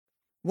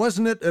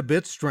Wasn't it a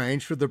bit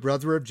strange for the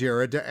brother of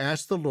Jared to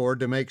ask the Lord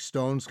to make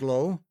stones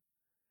glow?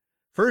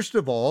 First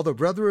of all, the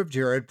brother of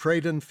Jared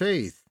prayed in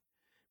faith,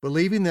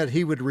 believing that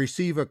he would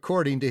receive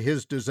according to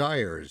his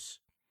desires.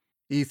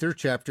 Ether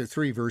chapter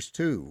 3, verse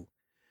 2.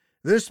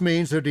 This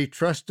means that he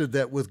trusted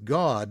that with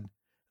God,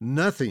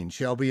 nothing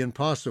shall be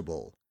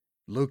impossible.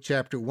 Luke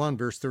chapter 1,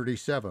 verse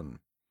 37.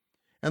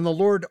 And the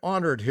Lord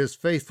honored his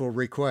faithful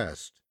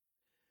request.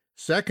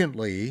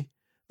 Secondly,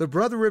 the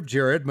brother of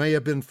Jared may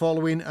have been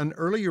following an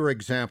earlier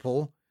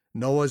example,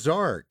 Noah's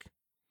Ark.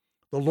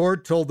 The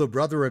Lord told the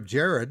brother of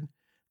Jared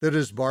that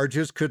his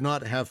barges could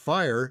not have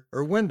fire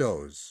or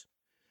windows.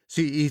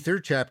 See Ether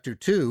chapter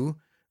 2,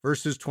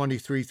 verses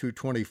 23 through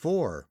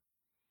 24.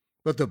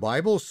 But the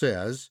Bible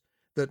says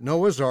that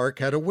Noah's Ark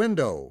had a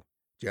window.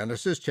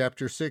 Genesis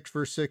chapter 6,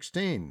 verse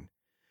 16.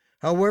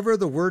 However,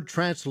 the word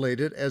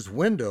translated as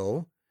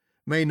window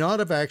may not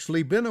have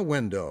actually been a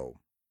window.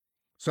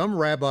 Some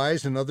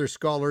rabbis and other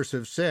scholars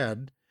have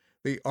said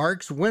the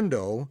ark's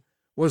window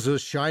was a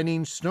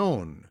shining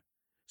stone.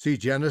 See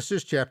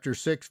Genesis chapter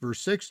 6,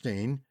 verse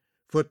 16,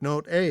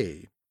 footnote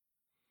A.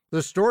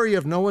 The story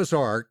of Noah's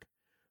Ark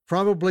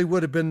probably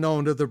would have been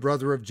known to the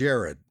brother of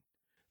Jared.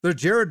 The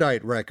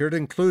Jaredite record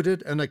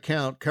included an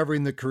account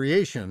covering the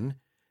creation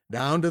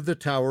down to the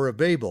Tower of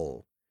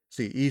Babel.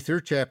 See Ether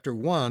chapter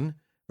 1,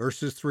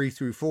 verses 3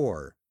 through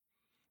 4.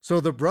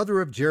 So the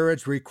brother of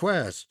Jared's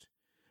request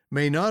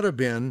may not have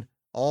been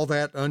all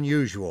that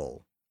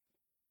unusual.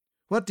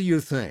 What do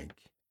you think?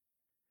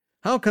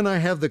 How can I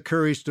have the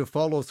courage to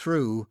follow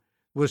through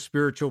with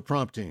spiritual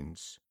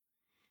promptings?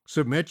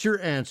 Submit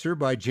your answer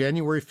by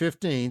January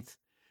 15th,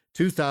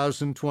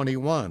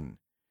 2021.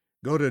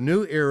 Go to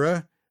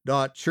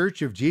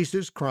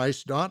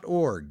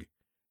newera.churchofjesuschrist.org.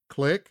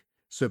 Click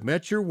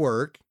Submit Your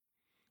Work,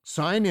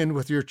 sign in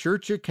with your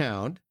church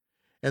account,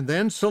 and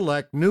then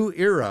select New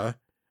Era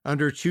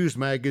under Choose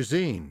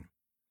Magazine.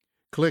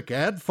 Click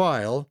Add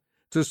File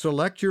to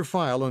select your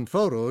file and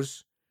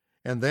photos,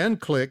 and then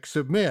click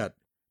Submit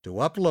to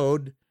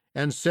upload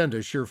and send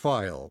us your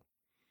file.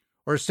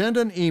 Or send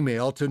an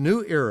email to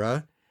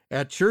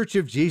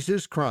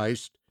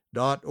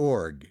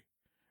newera@churchofjesuschrist.org.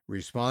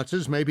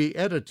 Responses may be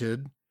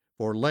edited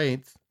for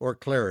length or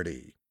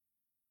clarity.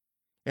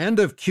 End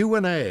of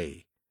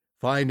Q&A.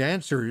 Find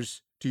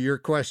answers to your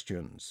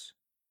questions.